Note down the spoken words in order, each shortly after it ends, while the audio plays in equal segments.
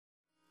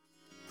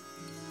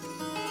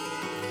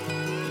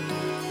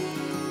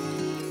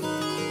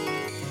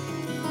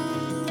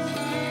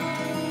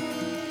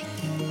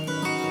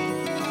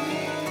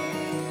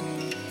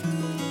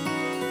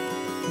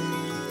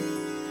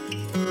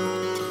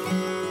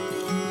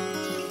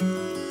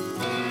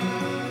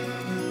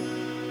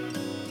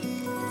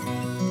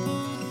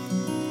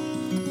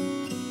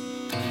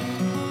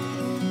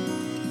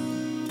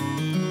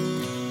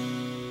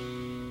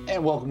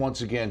And welcome once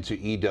again to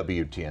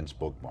EWTN's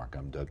Bookmark.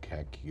 I'm Doug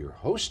Keck, your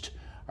host.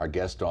 Our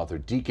guest author,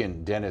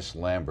 Deacon Dennis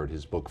Lambert,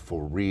 his book,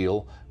 For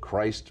Real,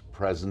 Christ's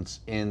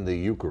Presence in the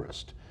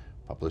Eucharist,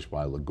 published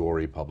by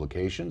Liguori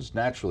Publications,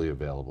 naturally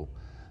available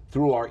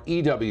through our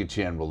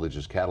EWTN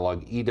religious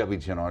catalog,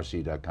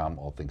 EWTNRC.com,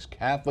 all things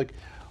Catholic.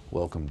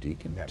 Welcome,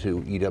 Deacon,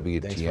 to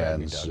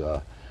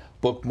EWTN's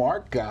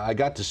Bookmark. I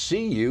got to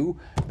see you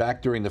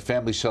back during the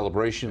family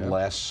celebration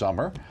last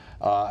summer.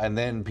 And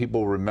then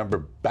people remember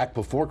back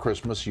before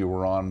Christmas, you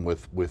were on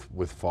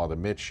with Father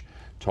Mitch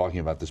talking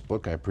about this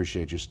book. I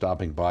appreciate you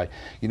stopping by.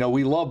 You know,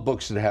 we love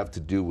books that have to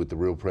do with the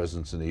real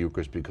presence in the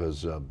Eucharist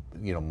because,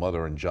 you know,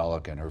 Mother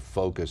Angelica and her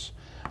focus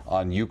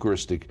on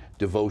Eucharistic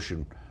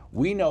devotion.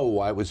 We know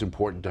why it was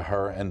important to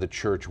her and the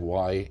church.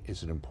 Why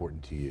is it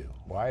important to you?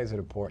 Why is it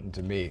important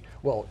to me?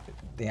 Well,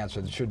 the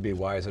answer should be,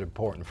 why is it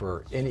important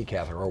for any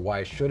Catholic, or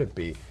why should it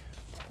be?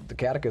 The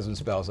Catechism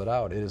spells it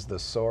out. It is the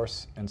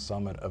source and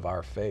summit of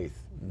our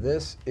faith.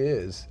 This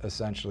is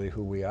essentially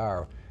who we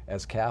are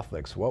as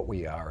Catholics, what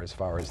we are as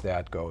far as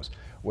that goes.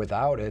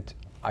 Without it,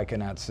 I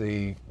cannot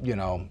see, you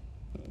know,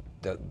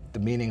 the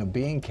meaning of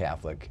being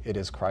Catholic. It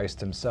is Christ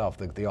himself,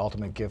 the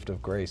ultimate gift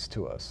of grace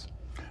to us.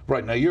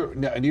 Right, now you're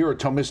a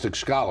Thomistic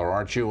scholar,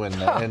 aren't you?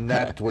 And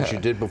that's what you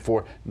did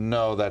before?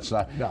 No, that's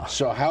not. No.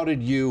 So how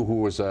did you, who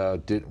was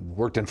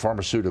worked in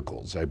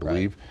pharmaceuticals, I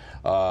believe,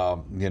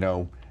 you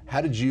know, how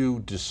did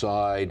you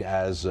decide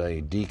as a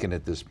deacon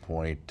at this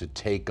point to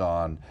take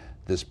on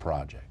this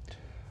project?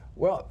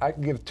 Well, I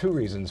can give two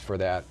reasons for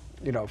that.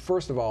 You know,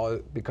 first of all,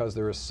 because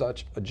there is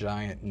such a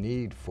giant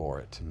need for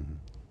it. Mm-hmm.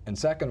 And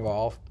second of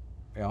all,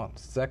 you know,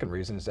 second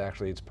reason is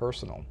actually it's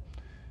personal.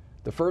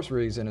 The first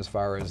reason, as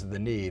far as the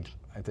need,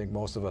 I think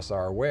most of us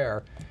are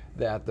aware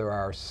that there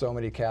are so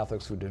many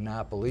Catholics who do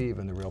not believe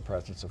in the real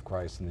presence of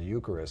Christ in the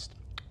Eucharist.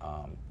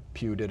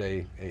 Pew did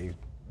a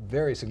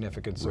very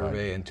significant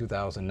survey in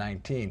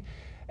 2019,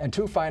 and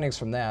two findings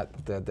from that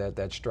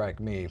strike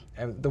me.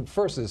 And the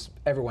first is,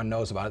 everyone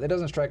knows about it. It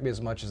doesn't strike me as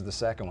much as the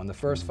second one. The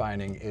first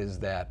finding is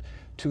that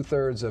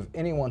 2/3 of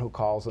anyone who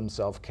calls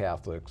themselves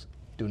Catholics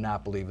do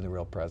not believe in the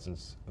real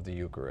presence of the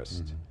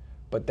Eucharist.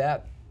 But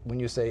that, when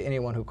you say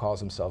anyone who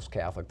calls themselves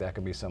Catholic, that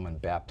could be someone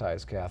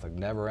baptized Catholic,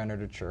 never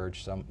entered a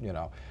church, some, you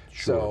know.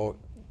 Sure. So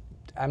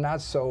I'm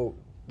not so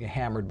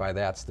hammered by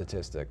that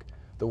statistic.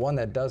 The one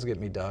that does get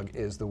me, Doug,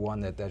 is the one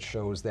that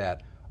shows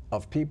that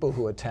of people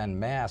who attend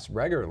Mass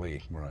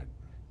regularly,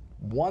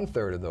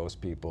 1/3 of those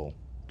people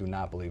do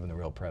not believe in the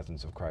real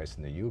presence of Christ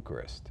in the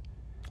Eucharist.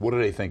 What do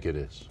they think it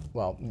is?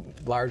 Well,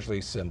 largely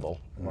symbol,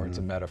 or it's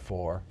a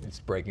metaphor. It's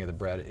breaking of the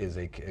bread is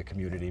a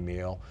community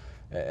meal,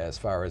 as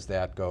far as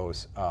that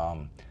goes.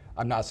 I'm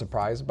not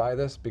surprised by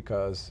this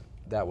because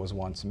that was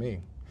once me.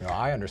 You know,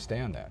 I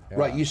understand that. Yeah.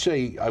 Right, you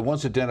say, I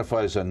once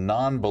identified as a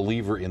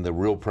non-believer in the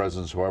real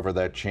presence. However,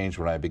 that changed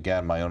when I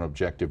began my own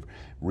objective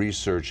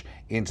research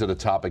into the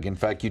topic. In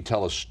fact, you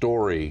tell a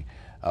story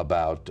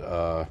about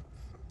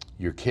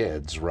your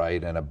kids,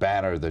 right, and a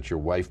banner that your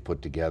wife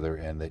put together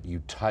and that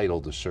you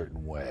titled a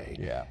certain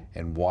way,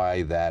 and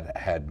why that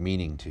had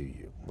meaning to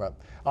you. Well,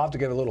 I'll have to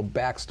give a little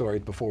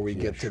backstory before we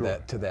get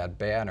to that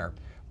banner.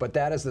 But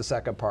that is the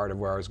second part of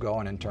where I was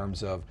going in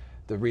terms of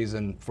the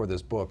reason for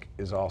this book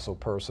is also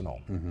personal.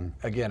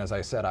 Again, as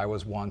I said, I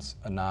was once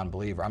a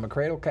non-believer. I'm a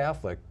cradle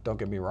Catholic, don't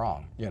get me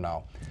wrong, you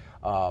know.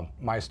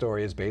 My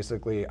story is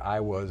basically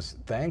I was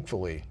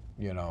thankfully,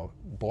 you know,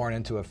 born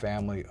into a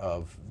family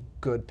of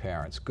good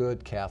parents,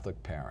 good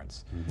Catholic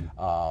parents.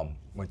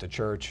 Went to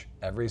church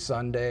every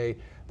Sunday.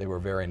 They were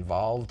very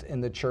involved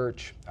in the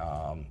church.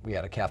 We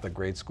had a Catholic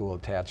grade school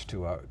attached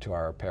to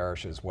our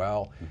parish as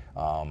well.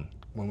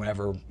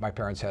 Whenever my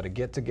parents had a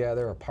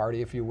get-together, a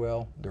party, if you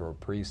will, there were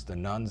priests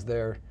and nuns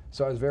there.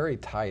 So I was very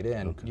tied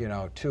in, you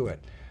know, to it.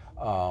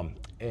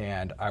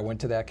 And I went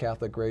to that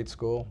Catholic grade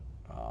school.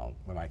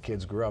 When my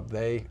kids grew up,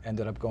 they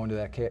ended up going to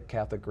that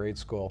Catholic grade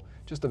school.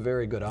 Just a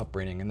very good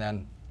upbringing. And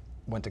then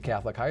went to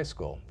Catholic high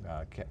school,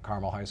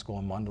 Carmel High School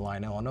in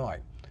Mundelein, Illinois.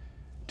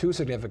 Two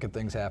significant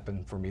things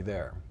happened for me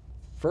there.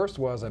 First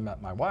was I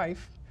met my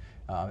wife.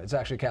 It's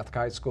actually Catholic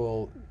high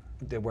school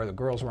where the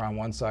girls were on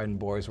one side and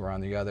boys were on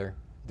the other.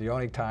 The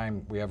only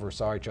time we ever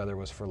saw each other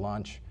was for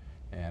lunch,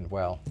 and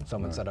well,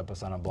 someone set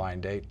us on a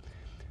blind date.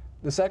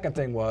 The second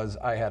thing was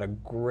I had a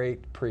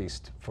great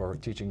priest for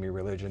teaching me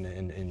religion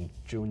in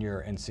junior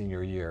and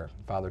senior year,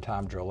 Father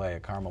Tom Drolet, a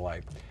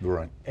Carmelite.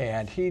 Right.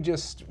 And he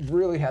just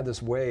really had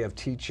this way of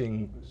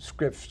teaching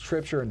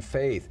scripture and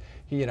faith.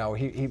 He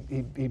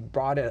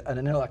brought an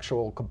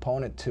intellectual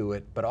component to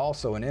it, but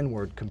also an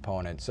inward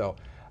component. So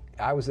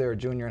I was there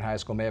junior in high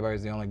school. Maybe I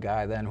was the only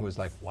guy then who was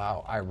like,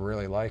 wow, I'm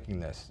really liking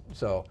this.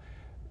 So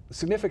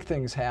significant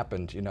things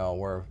happened, you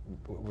know,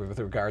 with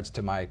regards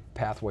to my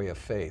pathway of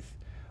faith.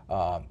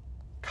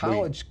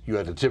 College. You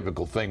had the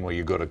typical thing where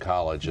you go to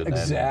college and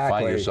then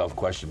find yourself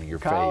questioning your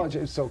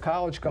faith. So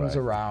college comes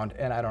around,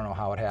 and I don't know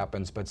how it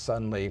happens, but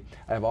suddenly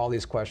I have all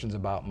these questions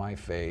about my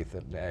faith.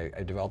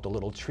 I developed a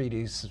little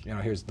treatise, you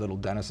know, here's little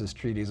Dennis's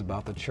treatise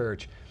about the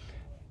church.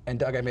 And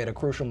Doug, I made a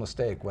crucial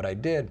mistake. What I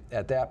did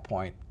at that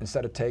point,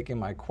 instead of taking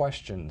my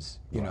questions,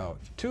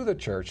 to the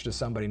church, to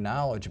somebody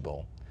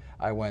knowledgeable,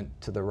 I went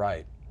to the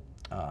right.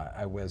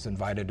 I was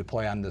invited to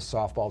play on this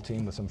softball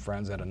team with some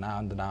friends at a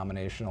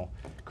non-denominational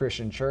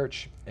Christian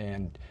church,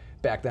 and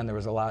back then there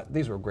was a lot.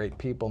 These were great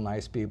people,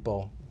 nice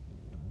people,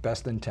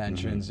 best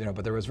intentions,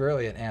 but there was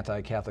really an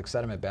anti-Catholic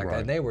sentiment back then.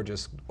 And they were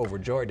just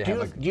overjoyed to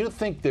have. Do you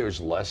think there's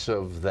less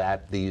of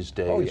that these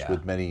days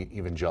with many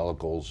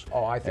evangelicals?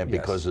 Oh, I think and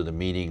because of the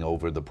meeting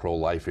over the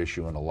pro-life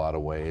issue in a lot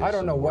of ways. I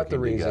don't know what the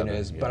reason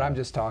is, but I'm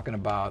just talking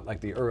about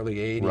like the early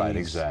 '80s. Right,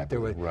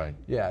 exactly.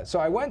 Yeah. So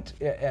I went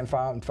and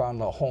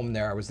found a home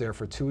there. I was there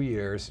for 2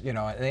 years. And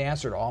they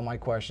answered all my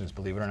questions,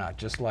 believe it or not,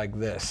 just like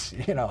this.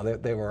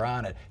 They were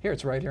on it. Here,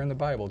 it's right here in the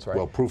Bible. It's right.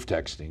 Well, proof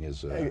texting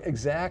is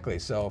exactly.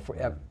 So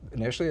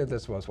initially,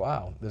 this was,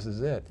 wow, this is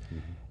it.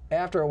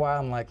 After a while,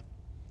 I'm like,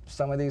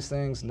 some of these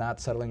things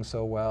not settling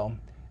so well.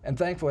 And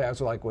thankfully, I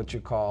was like what you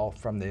call,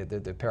 from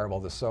the parable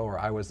of the sower,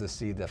 I was the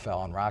seed that fell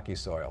on rocky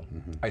soil.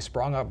 I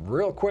sprung up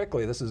real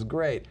quickly, this is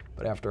great,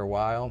 but after a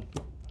while,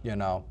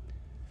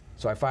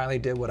 so I finally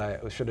did what I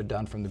should have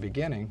done from the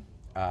beginning.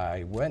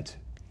 I went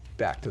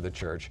back to the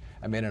church.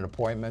 I made an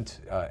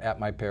appointment at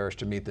my parish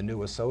to meet the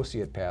new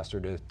associate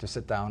pastor to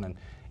sit down and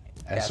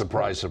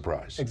surprise,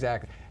 surprise.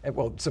 Exactly. And,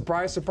 well,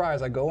 surprise,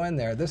 surprise, I go in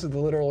there. This is the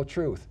literal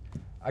truth.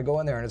 I go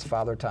in there and it's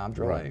Father Tom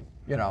Droy.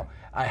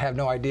 I have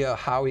no idea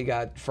how he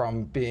got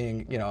from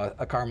being,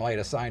 a Carmelite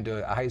assigned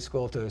to a high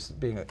school to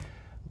being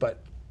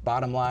but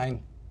bottom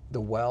line,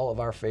 the well of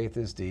our faith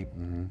is deep.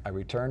 I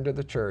returned to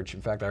the church.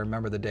 In fact, I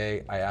remember the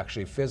day I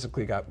actually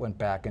physically went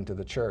back into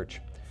the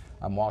church.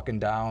 I'm walking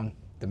down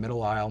the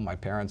middle aisle. My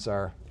parents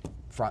are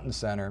front and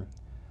center.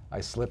 I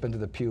slip into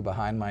the pew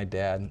behind my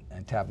dad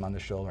and tap him on the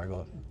shoulder. I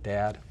go,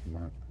 Dad,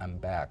 I'm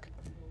back.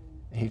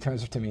 And he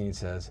turns to me and he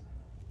says,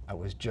 I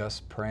was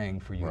just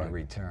praying for you to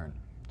return.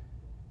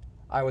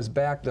 I was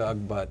back,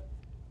 Doug, but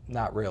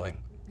not really.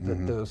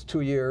 Those 2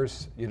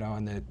 years, in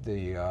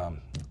the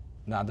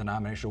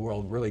non-denominational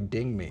world really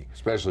dinged me.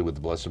 Especially with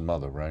the Blessed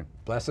Mother, right?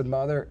 Blessed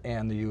Mother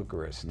and the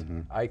Eucharist.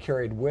 I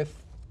carried with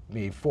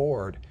me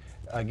forward,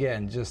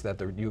 again, just that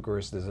the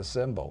Eucharist is a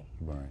symbol.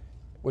 Right.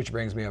 Which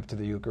brings me up to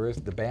the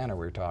Eucharist, the banner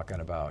we were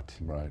talking about.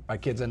 Right. My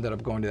kids ended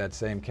up going to that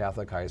same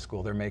Catholic high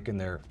school. They're making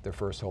their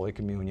first Holy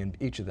Communion,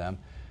 each of them.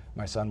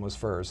 My son was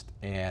first,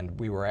 and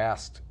we were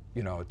asked,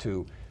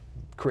 to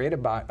create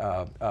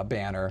a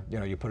banner.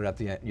 You put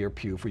it at your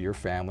pew for your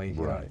family.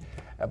 Right.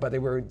 But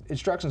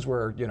instructions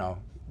were,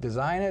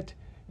 design it,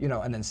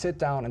 and then sit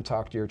down and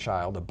talk to your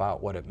child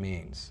about what it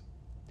means.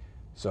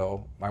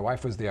 So my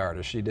wife was the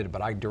artist. She did it,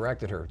 but I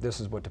directed her.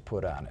 This is what to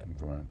put on it.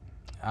 Right.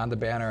 On the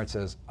banner it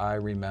says, I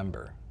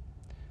remember.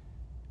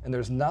 And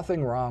there's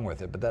nothing wrong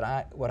with it,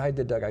 but what I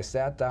did, Doug, I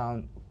sat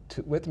down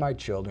with my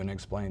children and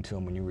explained to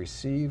them, when you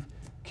receive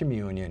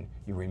communion,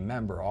 you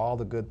remember all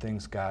the good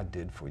things God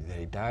did for you, that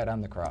He died on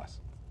the cross.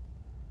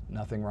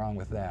 Nothing wrong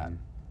with that.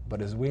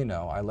 But as we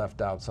know, I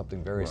left out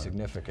something very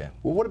significant.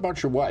 Well, what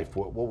about your wife?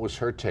 What was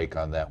her take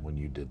on that when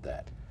you did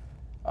that?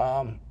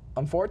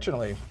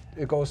 Unfortunately,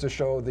 it goes to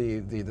show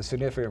the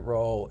significant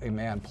role a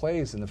man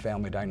plays in the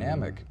family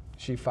dynamic.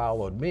 She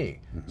followed me.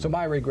 So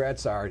my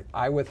regrets are,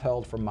 I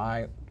withheld from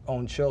my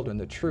own children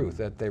the truth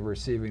that they were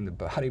receiving the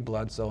body,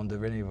 blood, soul, and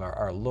divinity of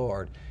our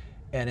Lord,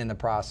 and in the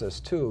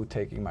process, too,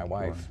 taking my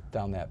wife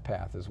down that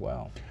path as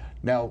well.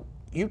 Now,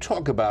 you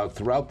talk about,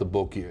 throughout the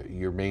book,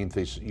 your main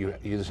thing,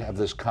 you have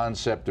this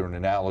concept or an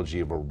analogy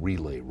of a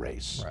relay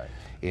race. Right.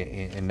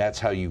 And that's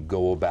how you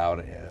go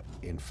about,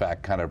 in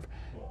fact, kind of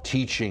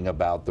teaching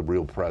about the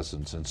real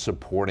presence and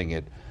supporting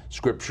it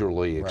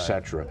scripturally,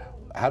 etc.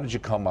 How did you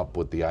come up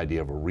with the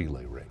idea of a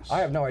relay race? I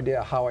have no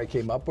idea how I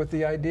came up with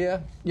the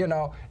idea.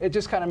 It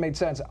just kind of made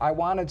sense. I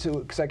wanted to,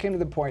 because I came to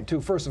the point,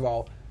 too, first of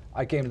all,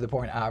 I came to the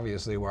point,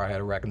 obviously, where I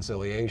had a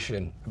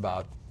reconciliation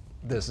about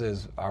this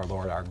is our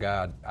Lord, our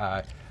God.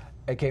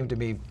 It came to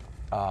me,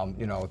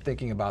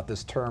 thinking about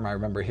this term. I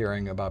remember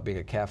hearing about being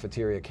a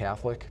cafeteria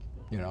Catholic.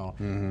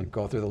 You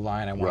go through the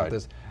line, I want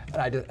this.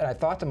 And I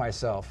thought to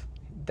myself,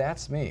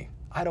 that's me.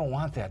 I don't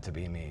want that to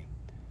be me.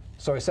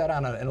 So I sat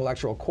on an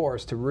intellectual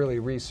course to really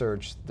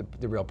research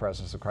the real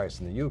presence of Christ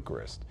in the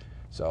Eucharist.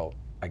 So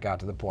I got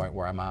to the point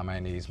where I'm on my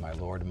knees, my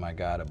Lord and my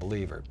God, a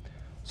believer.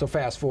 So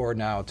fast forward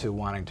now to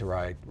wanting to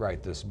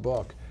write this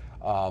book.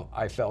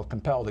 I felt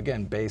compelled,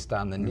 again, based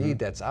on the need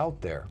that's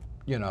out there.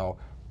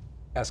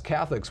 As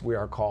Catholics, we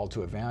are called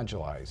to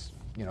evangelize.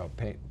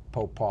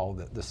 Pope Paul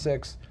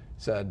VI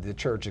said the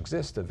church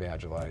exists to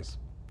evangelize.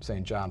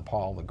 St. John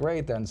Paul the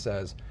Great then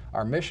says,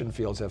 our mission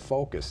fields have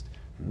focused.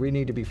 We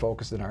need to be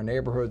focused in our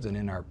neighborhoods and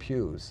in our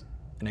pews.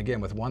 And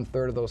again, with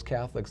 1/3 of those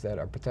Catholics that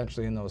are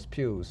potentially in those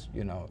pews,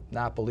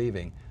 not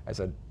believing, I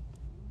said,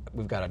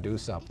 we've got to do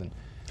something.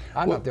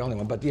 I'm not the only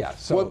one, but yeah.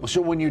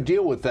 So when you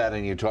deal with that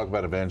and you talk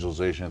about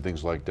evangelization and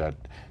things like that,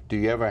 do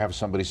you ever have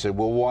somebody say,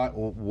 well,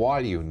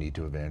 why do you need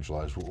to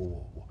evangelize?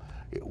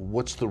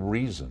 What's the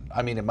reason?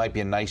 I mean, it might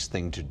be a nice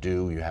thing to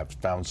do. You have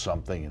found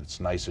something and it's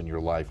nice in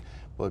your life,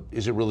 but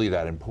is it really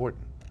that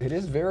important? It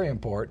is very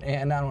important,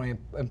 and not only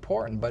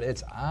important, but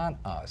it's on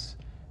us.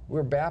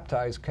 We're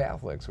baptized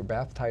Catholics, we're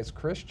baptized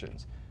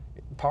Christians.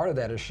 Part of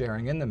that is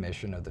sharing in the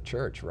mission of the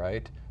church,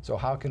 right? So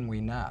how can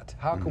we not?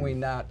 How can we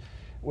not,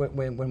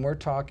 when we're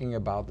talking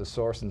about the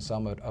source and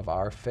summit of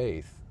our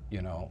faith,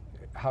 you know,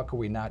 how can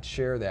we not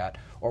share that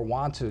or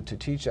want to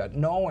teach that,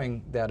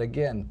 knowing that,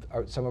 again,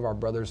 some of our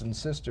brothers and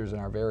sisters in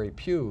our very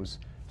pews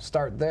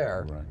start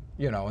there, right.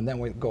 you know, and then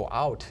we go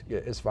out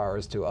as far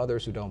as to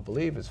others who don't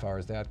believe as far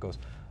as that goes.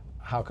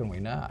 How can we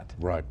not?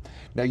 Right.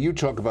 Now, you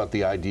talk about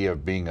the idea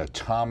of being a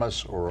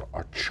Thomas or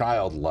a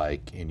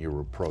childlike in your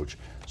approach.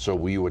 So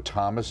were you a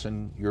Thomas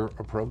in your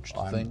approach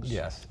to things?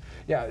 Yes.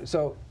 Yeah,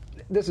 so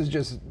this is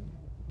just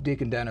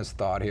Deacon Dennis'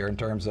 thought here in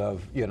terms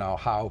of, you know,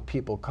 how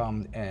people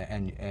come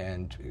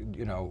and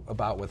you know,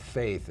 about with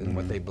faith and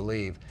what they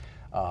believe.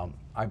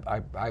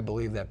 I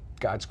believe that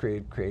God's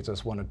creates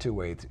us one of two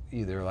ways,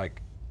 either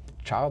like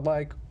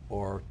childlike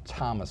or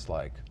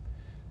Thomas-like.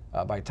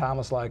 By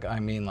Thomas-like, I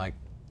mean like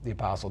the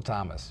Apostle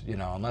Thomas, you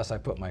know, unless I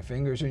put my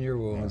fingers in your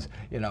wounds,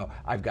 you know,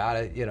 I've got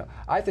it, you know.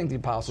 I think the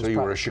apostles. So you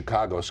were a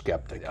Chicago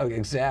skeptic. Oh,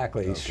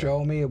 exactly. Okay.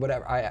 Show me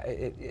whatever.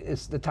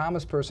 It's the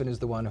Thomas person is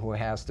the one who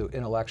has to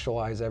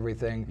intellectualize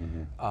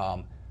everything.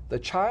 The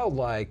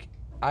childlike,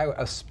 I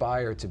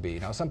aspire to be.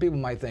 You know, some people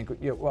might think,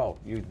 well,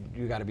 you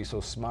got to be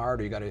so smart,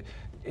 or you got to,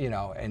 you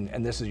know,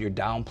 and this is you're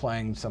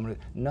downplaying someone.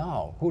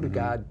 No, who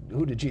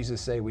did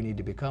Jesus say we need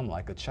to become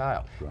like a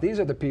child? Right. These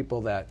are the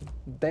people that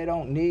they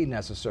don't need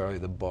necessarily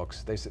the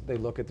books. They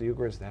look at the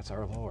Eucharist, that's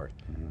our Lord.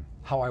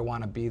 How I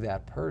want to be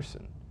that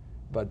person.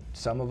 But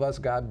some of us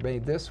God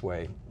made this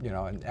way, you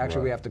know, and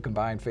actually we have to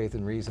combine faith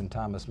and reason.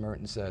 Thomas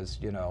Merton says,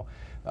 you know,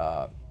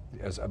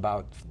 as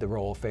about the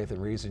role of faith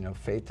and reason, you know,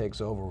 faith takes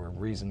over where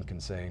reason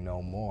can say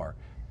no more.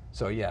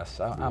 So yes,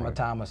 I'm a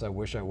Thomas. I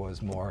wish I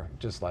was more,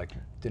 just like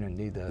didn't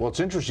need that. Well, it's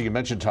interesting you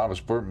mentioned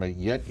Thomas Merton,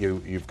 yet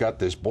you've got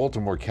this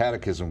Baltimore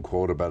Catechism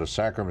quote about a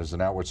sacrament as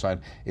an outward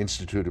sign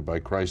instituted by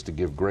Christ to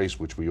give grace,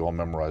 which we all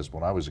memorized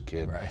when I was a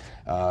kid.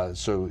 Right.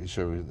 So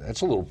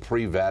that's a little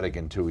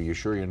pre-Vatican II. Are you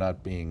sure you're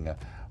not being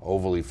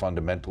overly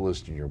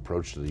fundamentalist in your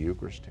approach to the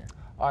Eucharist here?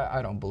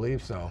 I don't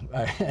believe so.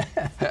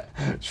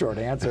 Short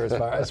answer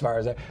as far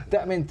as that.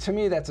 I mean, to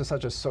me, that's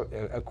such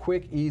a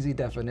quick, easy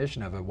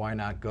definition of it. Why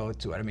not go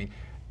to it? I mean,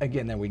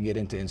 again, then we can get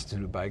into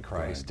instituted by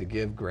Christ to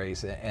give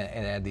grace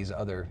and add these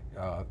other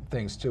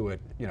things to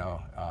it. You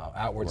know,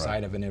 outward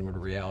side of an inward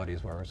reality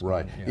is where it's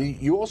going.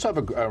 You also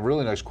have a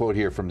really nice quote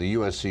here from the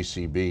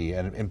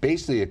USCCB, and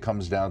basically it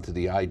comes down to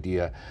the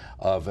idea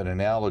of an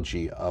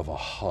analogy of a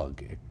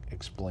hug.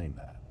 Explain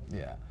that.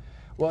 Yeah.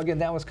 Well, again,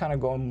 that was kind of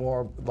going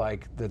more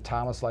like the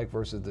Thomas-like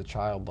versus the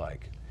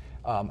childlike.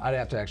 I'd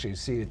have to actually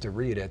see it to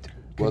read it.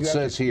 Well, it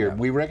says here,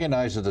 we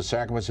recognize that the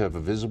sacraments have a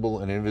visible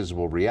and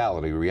invisible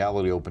reality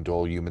open to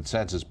all human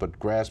senses, but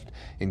grasped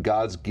in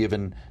God's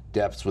given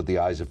depths with the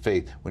eyes of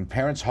faith. When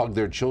parents hug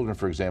their children,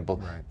 for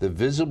example, the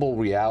visible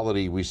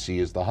reality we see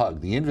is the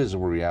hug. The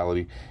invisible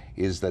reality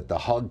is that the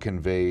hug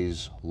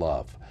conveys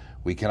love.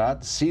 We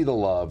cannot see the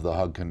love the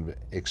hug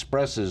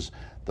expresses,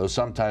 though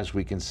sometimes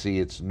we can see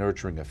its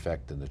nurturing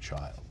effect in the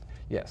child.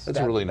 Yes, that's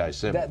a really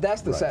nice image.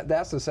 That's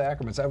the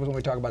sacraments. That was when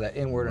we talk about that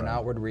inward and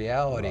outward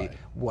reality.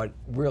 What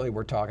really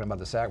we're talking about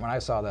the sacrament. When I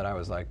saw that, I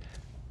was like,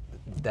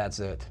 that's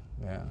it.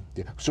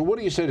 Yeah. So what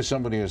do you say to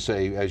somebody who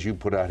say, as you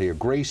put out here,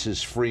 grace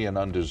is free and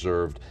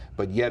undeserved,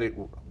 but yet it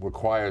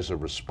requires a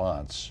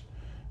response?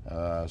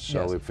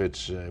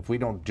 If we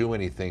don't do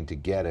anything to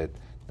get it,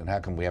 then how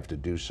come we have to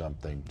do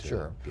something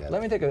to get it?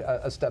 Let me take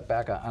a step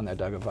back on that,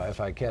 Doug, if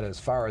I can, as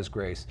far as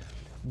grace.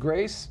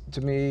 Grace,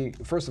 to me,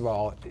 first of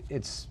all,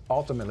 it's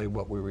ultimately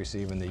what we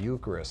receive in the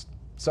Eucharist.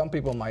 Some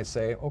people might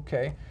say,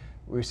 okay,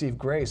 we receive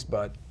grace,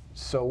 but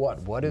so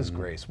what? What is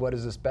grace? What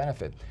is this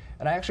benefit?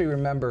 And I actually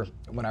remember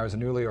when I was a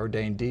newly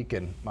ordained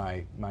deacon,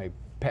 my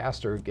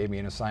pastor gave me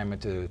an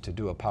assignment to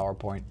do a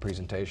PowerPoint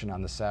presentation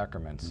on the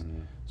sacraments.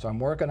 So I'm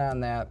working on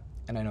that,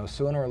 and I know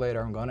sooner or later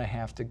I'm going to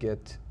have to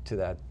get to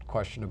that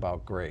question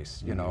about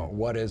grace. You know,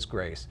 what is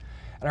grace?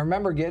 And I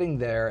remember getting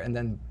there and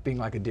then being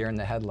like a deer in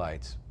the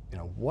headlights. You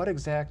know, what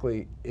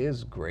exactly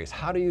is grace?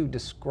 How do you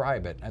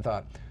describe it? And I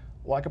thought,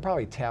 well, I could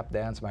probably tap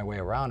dance my way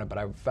around it, but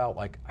I felt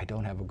like I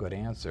don't have a good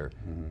answer.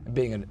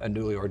 Being a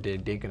newly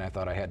ordained deacon, I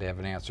thought I had to have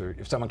an answer.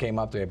 If someone came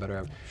up to me, I better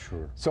have.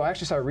 So I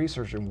actually started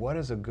researching what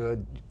is a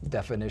good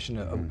definition,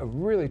 a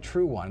really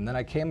true one. And then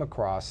I came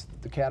across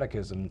the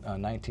Catechism,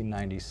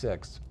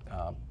 1996.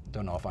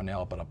 Don't know if I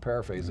nail it, but I'll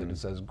paraphrase it. It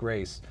says,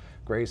 grace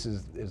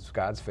is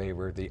God's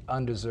favor, the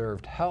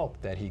undeserved help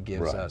that He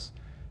gives us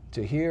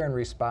to hear and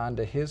respond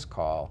to His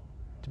call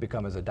to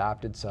become His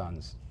adopted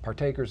sons,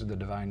 partakers of the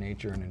divine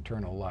nature and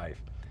eternal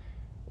life.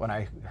 When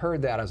I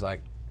heard that, I was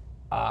like,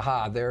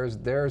 aha, there's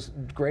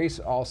grace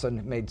all of a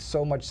sudden made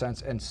so much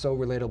sense and so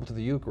relatable to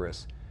the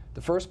Eucharist.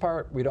 The first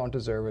part, we don't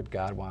deserve it,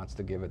 God wants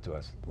to give it to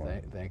us.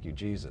 Thank you,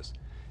 Jesus.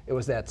 It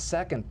was that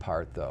second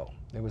part, though.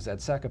 It was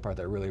that second part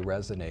that really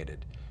resonated.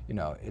 You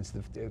know, it's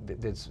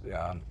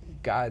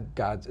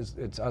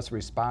us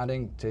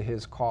responding to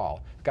His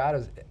call.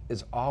 God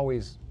is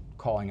always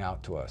calling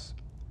out to us.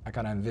 I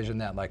kind of envision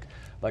that like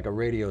a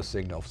radio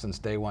signal. Since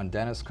day one,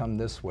 Dennis, come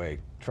this way.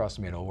 Trust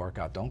me, it'll work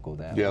out. Don't go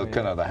that way. Yeah,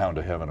 kind of the hound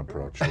to heaven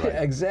approach, right?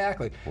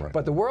 Exactly. Right.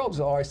 But the world's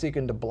always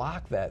seeking to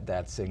block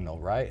that signal,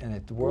 right?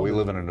 And the world we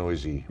live in a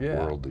noisy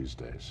world these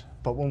days.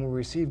 But when we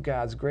receive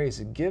God's grace,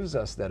 it gives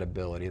us that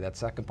ability, that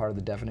second part of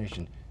the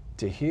definition,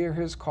 to hear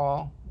His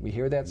call. We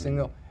hear that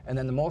signal, and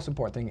then the most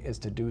important thing is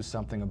to do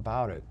something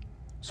about it.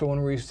 So when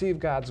we receive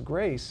God's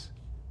grace,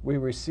 we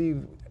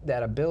receive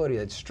that ability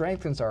that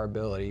strengthens our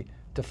ability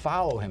to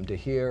follow Him, to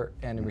hear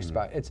and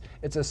respond.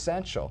 It's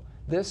essential.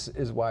 This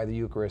is why the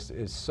Eucharist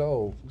is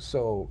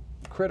so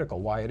critical,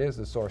 why it is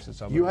the source of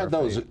some You of had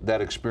our faith.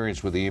 that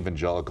experience with the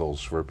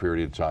evangelicals for a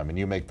period of time, and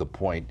you make the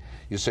point.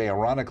 You say,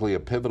 ironically, a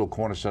pivotal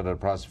cornerstone of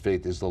the Protestant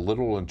faith is the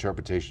literal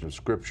interpretation of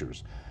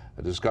Scriptures.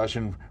 A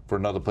discussion for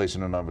another place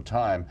and another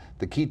time.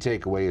 The key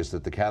takeaway is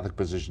that the Catholic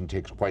position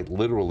takes quite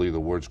literally the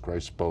words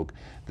Christ spoke,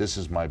 "This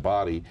is my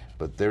body,"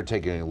 but they're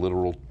taking it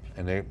literal,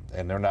 and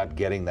they're not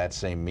getting that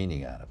same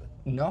meaning out of it.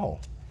 No,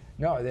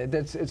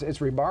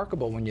 it's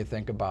remarkable when you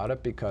think about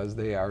it, because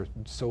they are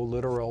so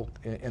literal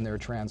in their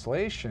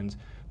translations.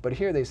 But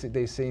here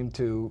they seem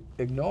to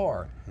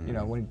ignore. You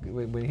know,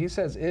 when he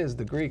says "is,"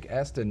 the Greek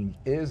estin,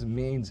 is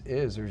means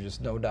is. There's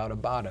just no doubt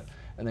about it.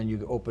 And then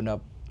you open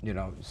up, you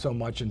know, so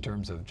much in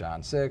terms of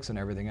John 6 and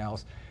everything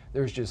else.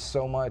 There's just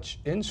so much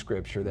in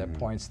Scripture that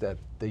points that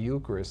the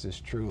Eucharist is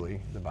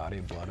truly the body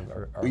and blood of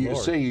our Lord. You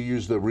say you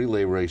use the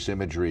relay race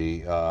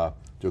imagery to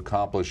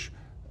accomplish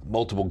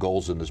multiple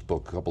goals in this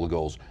book, a couple of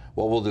goals.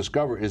 What we'll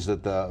discover is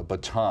that the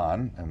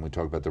baton, and we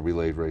talk about the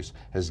relay race,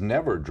 has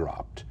never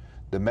dropped.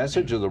 The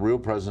message of the real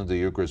presence of the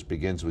Eucharist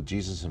begins with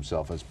Jesus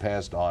Himself, has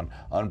passed on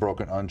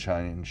unbroken,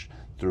 unchanged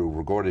through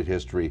recorded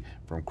history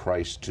from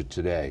Christ to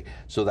today.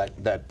 So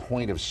that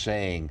point of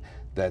saying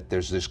that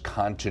there's this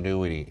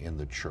continuity in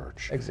the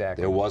church.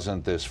 Exactly. There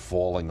wasn't this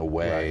falling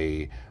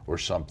away or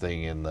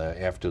something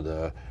after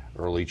the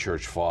early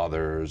church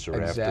fathers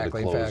or after the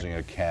closing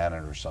of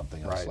canon or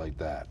something else like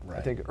that. Right.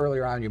 I think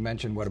earlier on you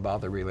mentioned what about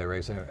the relay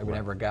race, and we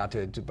never got to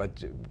it, but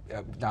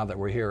now that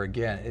we're here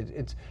again,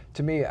 it's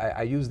to me,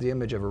 I use the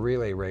image of a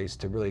relay race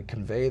to really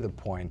convey the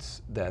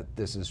points that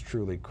this is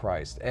truly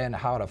Christ and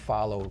how to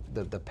follow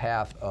the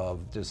path of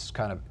just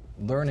kind of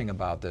learning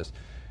about this.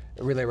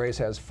 A relay race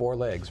has 4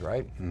 legs,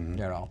 right? You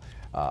know,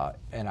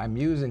 and I'm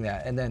using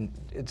that, and then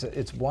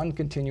it's one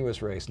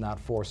continuous race, not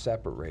 4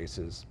 separate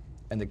races.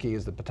 And the key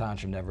is the baton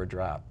should never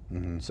drop.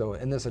 So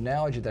in this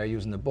analogy that I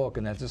use in the book,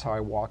 and that's just how I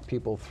walk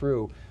people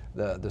through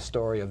the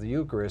story of the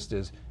Eucharist,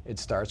 is it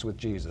starts with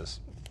Jesus.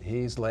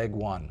 He's leg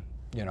 1.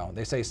 You know,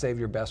 they say save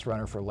your best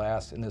runner for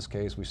last. In this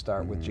case, we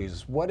start with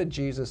Jesus. What did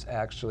Jesus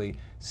actually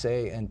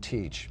say and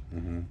teach?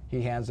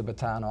 He hands the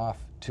baton off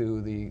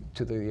to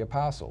the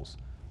apostles.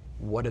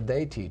 What did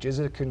they teach? Is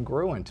it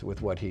congruent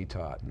with what He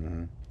taught?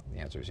 The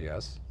answer is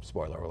yes.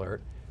 Spoiler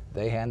alert.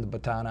 They hand the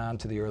baton on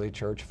to the early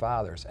church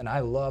fathers. And I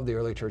love the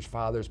early church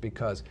fathers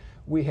because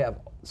we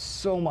have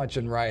so much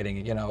in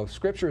writing. You know,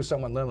 Scripture is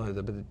somewhat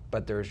limited,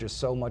 but there's just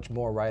so much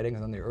more writing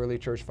than the early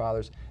church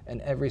fathers,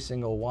 and every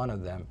single one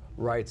of them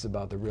writes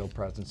about the real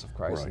presence of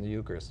Christ in the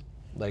Eucharist.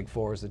 Leg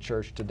 4 is the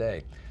church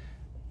today.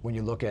 When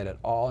you look at it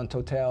all in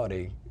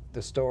totality,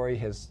 the story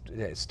has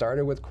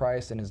started with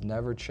Christ and has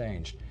never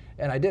changed.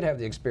 And I did have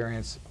the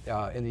experience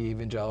in the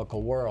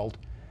evangelical world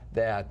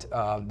that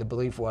the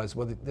belief was,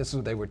 well, this is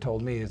what they were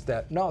told me, is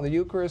that, no, the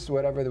Eucharist,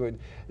 whatever,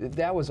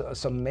 that was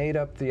some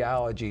made-up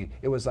theology.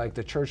 It was like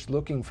the church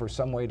looking for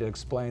some way to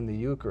explain the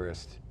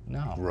Eucharist.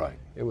 No. Right.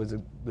 It was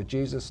what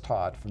Jesus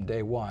taught from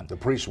day one. The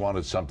priests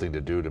wanted something to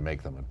do to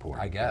make them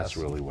important. I guess. That's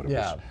really what it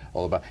was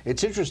all about.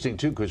 It's interesting,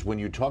 too, because when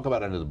you talk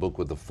about it in the book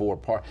with the 4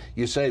 parts,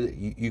 you say that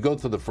you go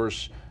through the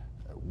first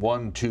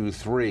 1, 2,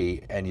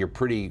 3, and you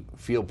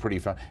feel pretty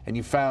fine. And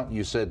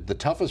you said the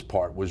toughest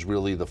part was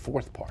really the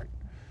 4th part.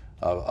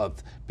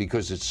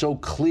 Because it's so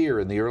clear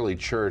in the early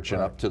church and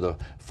up to the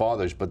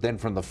fathers, but then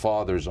from the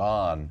fathers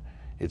on,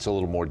 it's a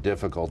little more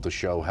difficult to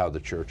show how the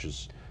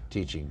church's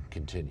teaching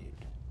continued.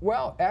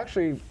 Well,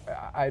 actually,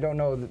 I don't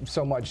know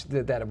so much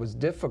that it was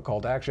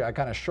difficult. Actually, I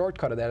kind of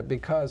shortcutted that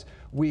because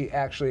we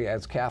actually,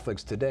 as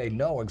Catholics today,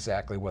 know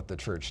exactly what the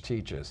church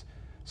teaches.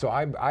 So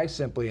I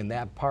simply, in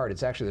that part,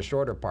 it's actually the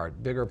shorter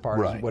part. Bigger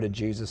part is what did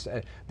Jesus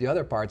say. The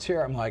other parts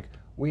here, I'm like,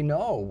 we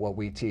know what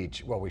we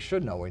teach. Well, we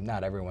should know.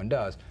 Not everyone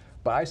does.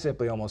 But I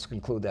simply almost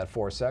conclude that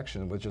 4th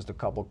section with just a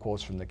couple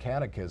quotes from the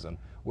Catechism,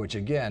 which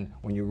again,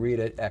 when you read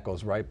it,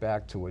 echoes right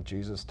back to what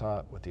Jesus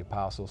taught, what the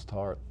apostles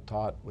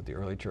taught, what the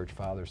early church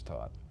fathers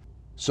taught.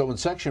 So in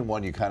section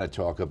 1, you kind of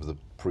talk of the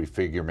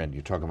prefigurement.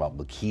 You talk about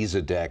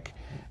Melchizedek,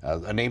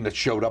 a name that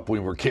showed up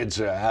when we were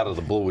kids out of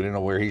the blue. We didn't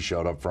know where he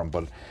showed up from,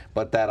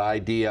 but that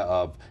idea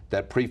of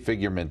that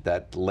prefigurement,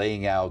 that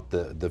laying out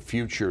the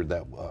future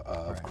that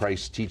of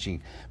Christ's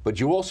teaching. But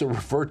you also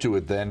refer to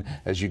it then,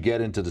 as you get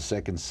into the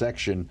 2nd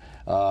section,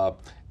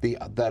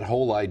 that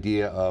whole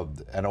idea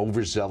of an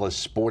overzealous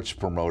sports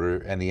promoter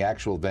and the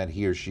actual event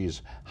he or she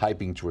is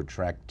hyping to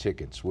attract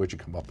tickets. Where'd you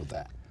come up with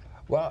that?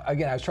 Well,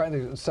 again, I was trying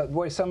to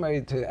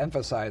to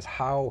emphasize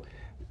how,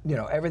 you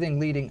know, everything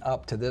leading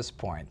up to this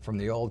point from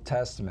the Old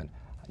Testament,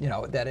 you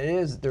know, that it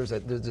is, there's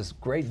this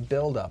great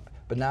buildup,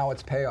 but now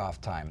it's payoff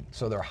time.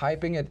 So they're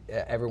hyping it,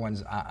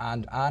 everyone's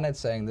on it,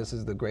 saying this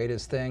is the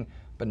greatest thing,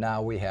 but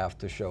now we have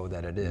to show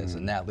that it is.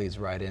 And that leads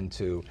right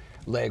into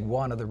leg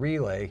one of the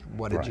relay,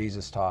 what did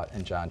Jesus taught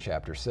in John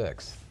chapter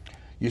 6.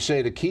 You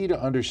say the key to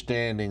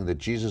understanding that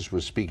Jesus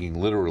was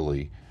speaking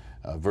literally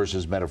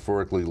versus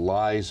metaphorically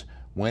lies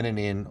when and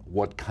in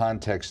what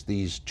context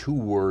these two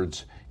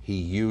words he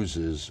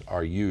uses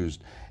are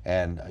used.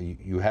 And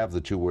you have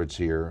the two words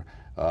here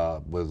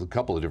with a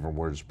couple of different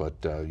words, but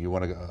you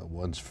want to,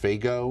 one's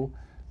phago,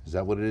 is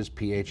that what it is?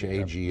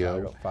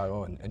 P-H-A-G-O?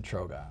 Phago and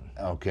trogon.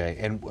 Okay,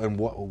 and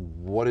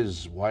why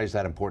is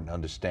that important to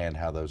understand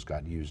how those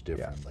got used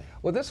differently? Yeah.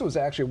 Well, this was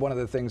actually one of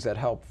the things that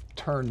helped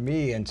turn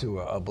me into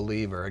a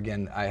believer.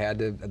 Again, I had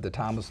the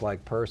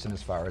Thomas-like person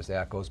as far as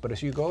that goes, but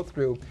as you go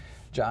through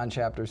John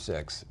chapter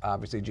 6,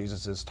 obviously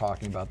Jesus is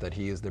talking about that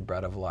he is the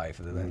bread of life,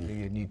 that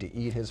you need to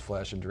eat his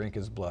flesh and drink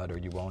his blood or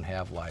you won't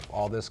have life,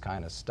 all this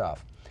kind of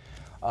stuff.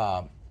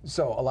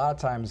 So a lot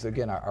of times,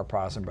 again, our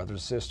Protestant brothers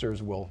and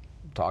sisters will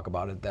talk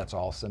about it, that's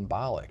all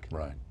symbolic.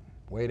 Right.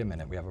 Wait a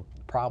minute, we have a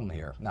problem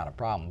here. Not a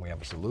problem, we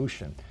have a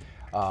solution.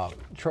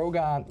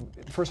 Trogon,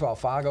 first of all,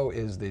 phago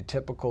is the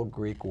typical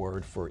Greek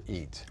word for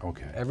eat.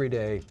 Okay. Every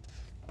day,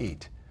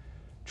 eat.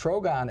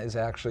 Trogon is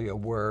actually a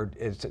word,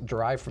 it's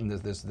derived from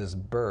this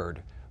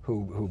bird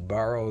who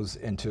burrows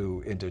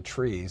into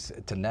trees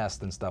to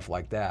nest and stuff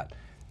like that.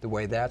 The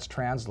way that's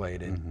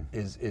translated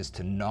is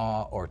to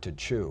gnaw or to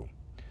chew.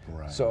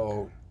 Right.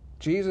 So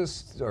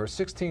Jesus,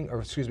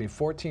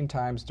 14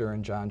 times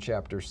during John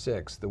chapter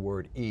 6, the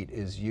word eat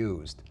is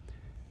used.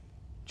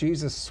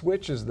 Jesus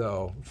switches,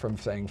 though, from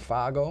saying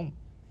phago,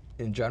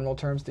 in general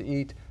terms to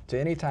eat, to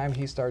any time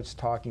he starts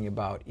talking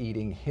about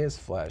eating his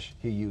flesh,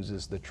 he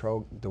uses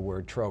the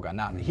word trogon.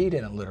 Now, he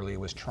didn't literally, it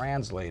was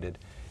translated,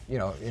 you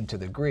know, into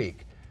the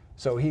Greek.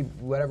 So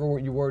whatever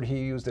word he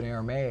used in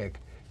Aramaic,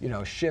 you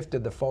know,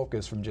 shifted the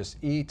focus from just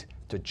eat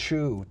to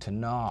chew to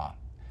gnaw.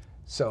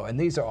 So, and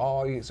these are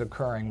always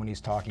occurring when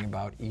he's talking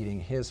about eating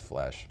his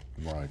flesh.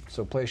 Right.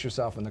 So place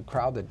yourself in the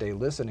crowd that day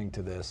listening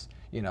to this,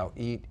 you know,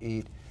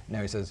 eat.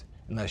 Now he says,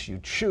 unless you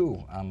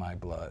chew on my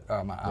blood,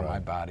 on my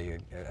body,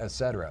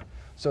 etc.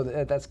 So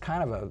that's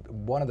kind of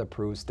one of the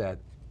proofs that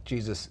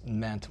Jesus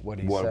meant what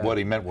he said. What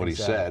he meant, what he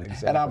said.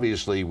 Exactly. And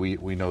obviously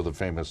we know the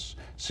famous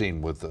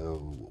scene with,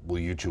 will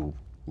you two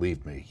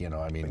leave me? You know,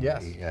 I mean,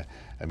 yes.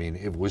 I mean,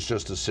 it was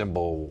just a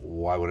symbol.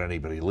 Why would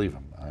anybody leave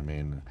him? I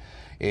mean,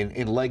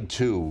 in leg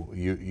 2,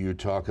 you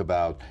talk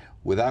about,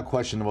 without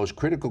question, the most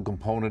critical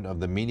component of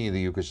the meaning of the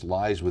Eucharist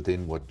lies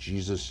within what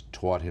Jesus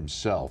taught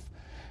himself.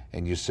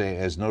 And you say,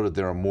 as noted,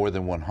 there are more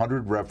than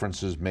 100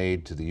 references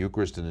made to the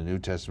Eucharist in the New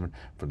Testament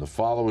from the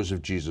followers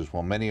of Jesus.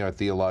 While many are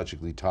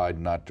theologically tied,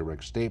 not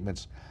direct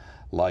statements,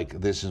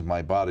 like this is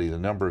my body, the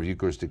number of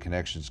Eucharistic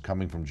connections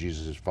coming from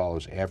Jesus'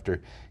 followers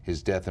after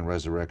his death and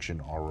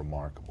resurrection are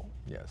remarkable.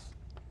 Yes.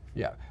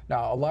 Yeah.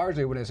 Now,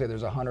 largely when I say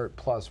there's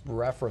 100+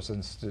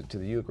 references to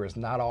the Eucharist,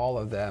 not all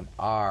of them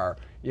are,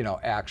 you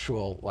know,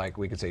 actual, like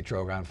we could say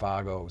trogon,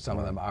 phago. Some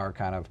of them are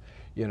kind of,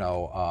 you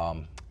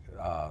know,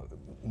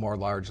 more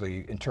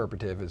largely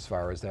interpretive as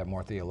far as that,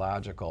 more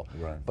theological.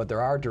 Right. But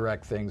there are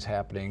direct things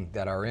happening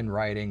that are in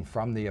writing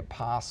from the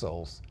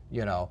apostles,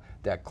 you know,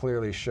 that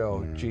clearly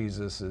show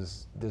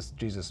Jesus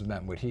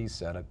meant what he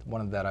said.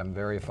 One of that I'm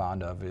very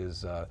fond of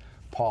is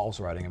Paul's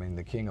writing. I mean,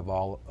 the king of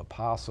all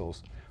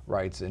apostles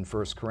writes in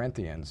 1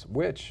 Corinthians,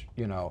 which,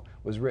 you know,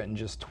 was written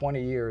just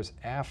 20 years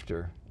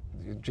after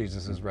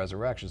Jesus'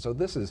 resurrection. So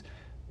this is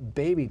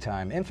baby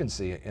time,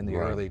 infancy in the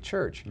early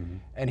church.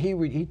 And he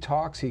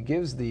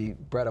gives the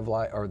bread of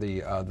life, or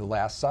the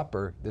Last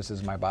Supper, this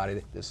is my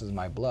body, this is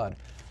my blood.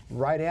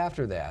 Right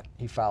after that,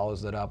 he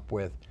follows it up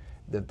with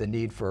the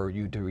need for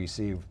you to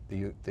receive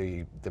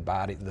the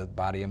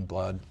body and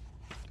blood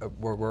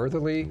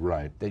worthily,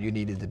 that you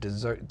needed to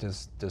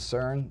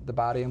discern the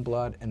body and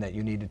blood, and that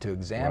you needed to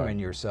examine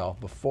yourself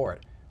before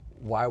it.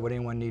 Why would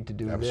anyone need to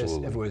do this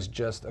if it was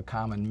just a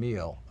common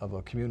meal of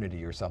a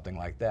community or something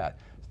like that?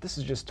 This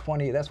is just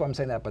 20, that's why I'm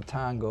saying that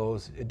baton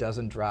goes, it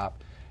doesn't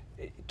drop.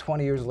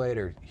 20 years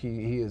later,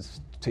 he is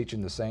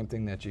teaching the same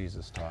thing that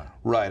Jesus taught.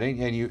 Right,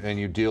 and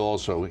you deal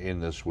also in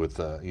this with,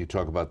 you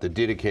talk about the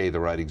Didache, the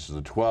writings of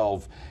the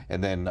 12,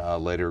 and then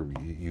later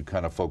you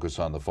kind of focus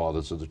on the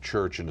fathers of the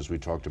church, and as we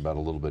talked about a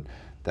little bit,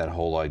 that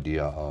whole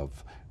idea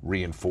of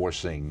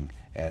reinforcing,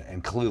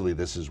 and clearly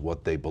this is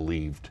what they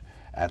believed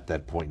at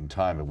that point in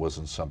time. It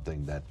wasn't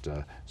something that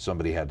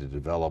somebody had to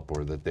develop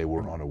or that they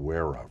were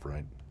unaware of,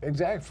 right?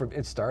 Exactly.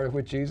 It started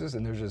with Jesus,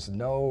 and there's just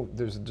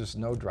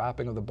no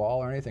dropping of the ball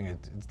or anything.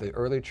 The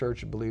early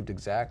church believed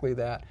exactly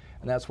that,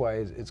 and that's why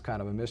it's kind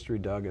of a mystery,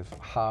 Doug, of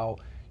how,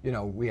 you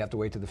know, we have to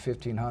wait to the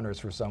 1500s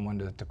for someone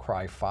to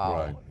cry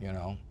foul, you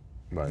know.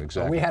 Right,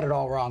 exactly. But we had it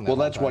all wrong. Well,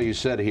 that's why you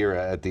said here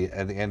at the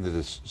end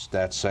of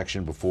that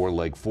section before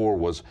leg 4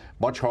 was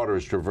much harder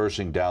is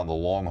traversing down the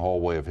long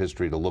hallway of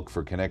history to look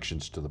for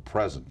connections to the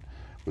present,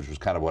 which was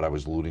kind of what I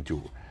was alluding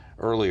to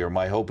earlier.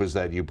 My hope is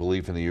that your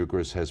belief in the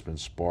Eucharist has been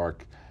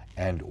sparked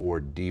and or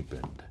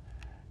deepened.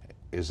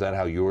 Is that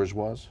how yours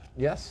was?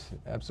 Yes,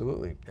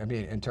 absolutely. I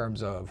mean, in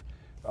terms of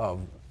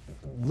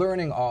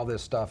learning all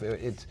this stuff,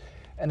 it's,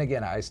 and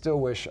again, I still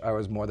wish I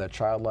was more that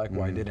childlike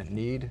where I didn't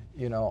need,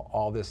 you know,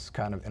 all this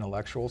kind of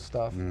intellectual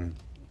stuff.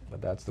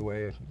 But that's the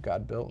way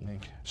God built me.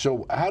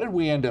 So how did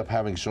we end up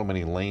having so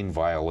many lane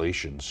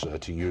violations,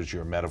 to use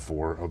your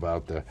metaphor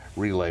about the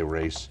relay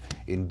race,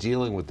 in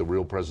dealing with the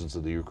real presence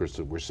of the Eucharist?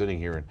 That we're sitting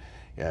here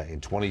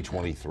in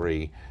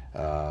 2023,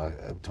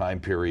 time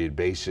period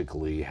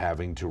basically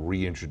having to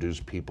reintroduce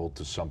people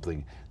to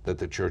something that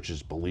the church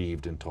has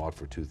believed and taught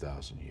for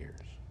 2,000 years?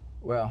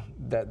 Well,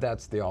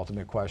 that's the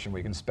ultimate question.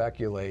 We can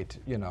speculate,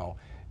 you know.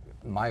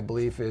 My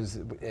belief is,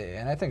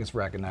 and I think it's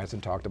recognized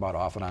and talked about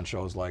often on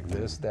shows like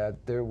this, that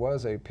there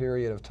was a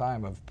period of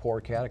time of poor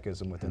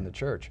catechism within the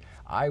church.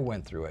 I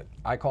went through it.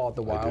 I call it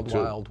the wild,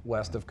 wild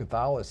west of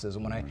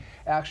Catholicism. When I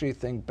actually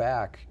think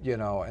back, you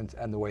know,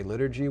 and the way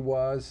liturgy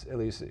was, at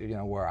least, you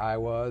know, where I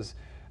was,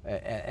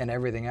 and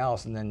everything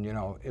else, and then, you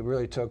know, it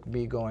really took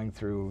me going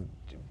through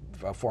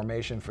a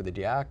formation for the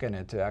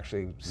diaconate to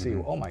actually see,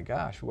 oh my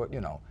gosh, what, you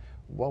know,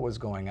 what was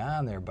going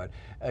on there. But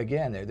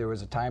again, there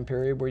was a time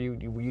period where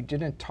you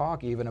didn't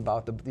talk even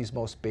about these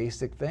most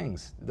basic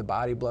things. The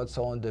body, blood,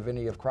 soul, and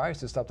divinity of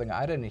Christ is something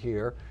I didn't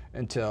hear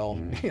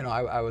until, you know,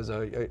 I was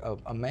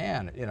a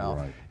man, you know.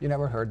 Right. You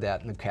never heard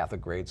that in the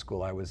Catholic grade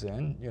school I was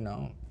in, you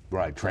know.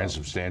 Right,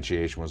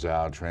 transubstantiation was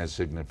out,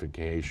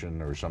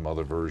 transsignification or some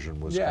other version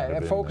was kind of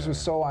and in focus there.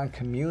 was so on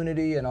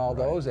community and all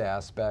those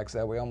aspects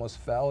that we almost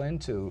fell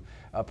into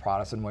a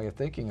Protestant way of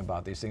thinking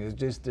about these things.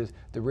 It's just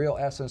the real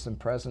essence and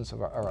presence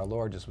of our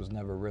Lord just was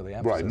never really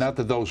emphasized. Right, not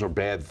that those are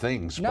bad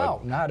things.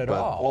 No, not at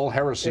all. All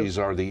heresies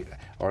are the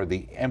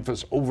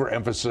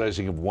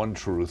overemphasizing of one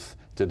truth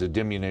to the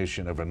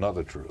diminution of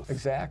another truth.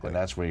 Exactly. And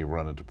that's where you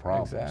run into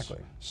problems. Exactly.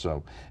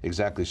 So,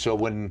 exactly. So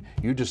when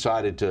you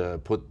decided to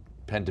put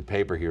pen to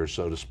paper here,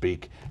 so to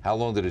speak, how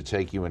long did it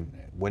take you, and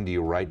when do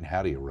you write, and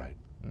how do you write?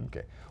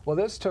 Okay. Well,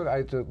 it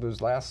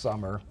was last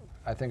summer.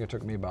 I think it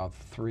took me about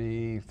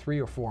three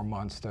or 4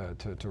 months to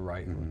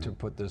write, to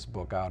put this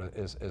book out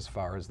as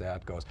far as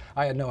that goes.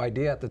 I had no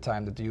idea at the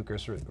time that the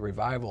Eucharist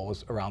revival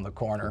was around the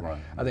corner. Right.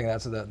 I think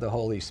that's the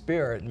Holy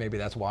Spirit, and maybe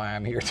that's why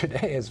I'm here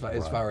today as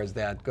far as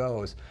that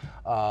goes.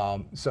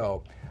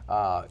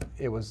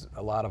 It was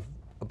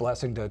a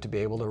blessing to be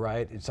able to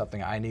write. It's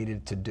something I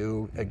needed to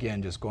do.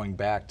 Again, just going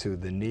back to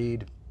the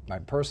need, my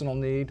personal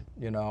need,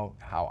 you know,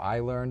 how I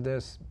learned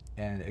this,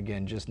 and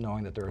again, just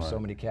knowing that there are so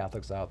many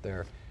Catholics out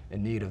there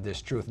in need of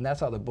this truth. And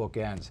that's how the book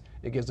ends.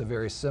 It gives a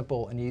very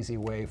simple and easy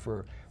way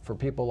for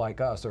people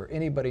like us or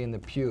anybody in the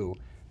pew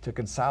to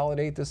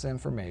consolidate this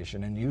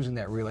information, and using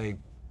that relay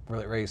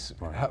race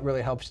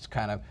really helps to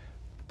kind of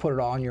put it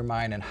all in your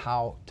mind and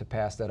how to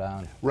pass that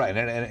on. Right,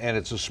 and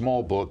it's a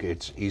small book.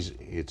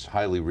 It's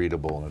highly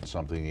readable, and it's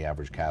something the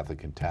average Catholic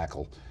can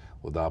tackle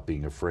without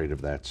being afraid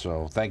of that.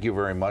 So thank you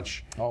very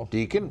much,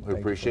 Deacon. We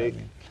appreciate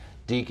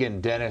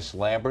Deacon Dennis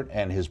Lambert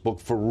and his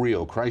book, For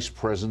Real, Christ's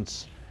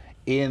Presence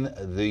in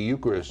the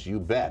Eucharist, you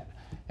bet.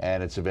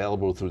 And it's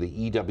available through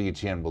the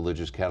EWTN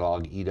Religious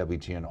Catalog,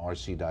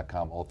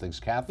 EWTNRC.com, All Things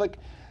Catholic.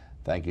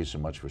 Thank you so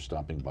much for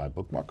stopping by,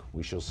 Bookmark.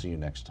 We shall see you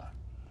next time.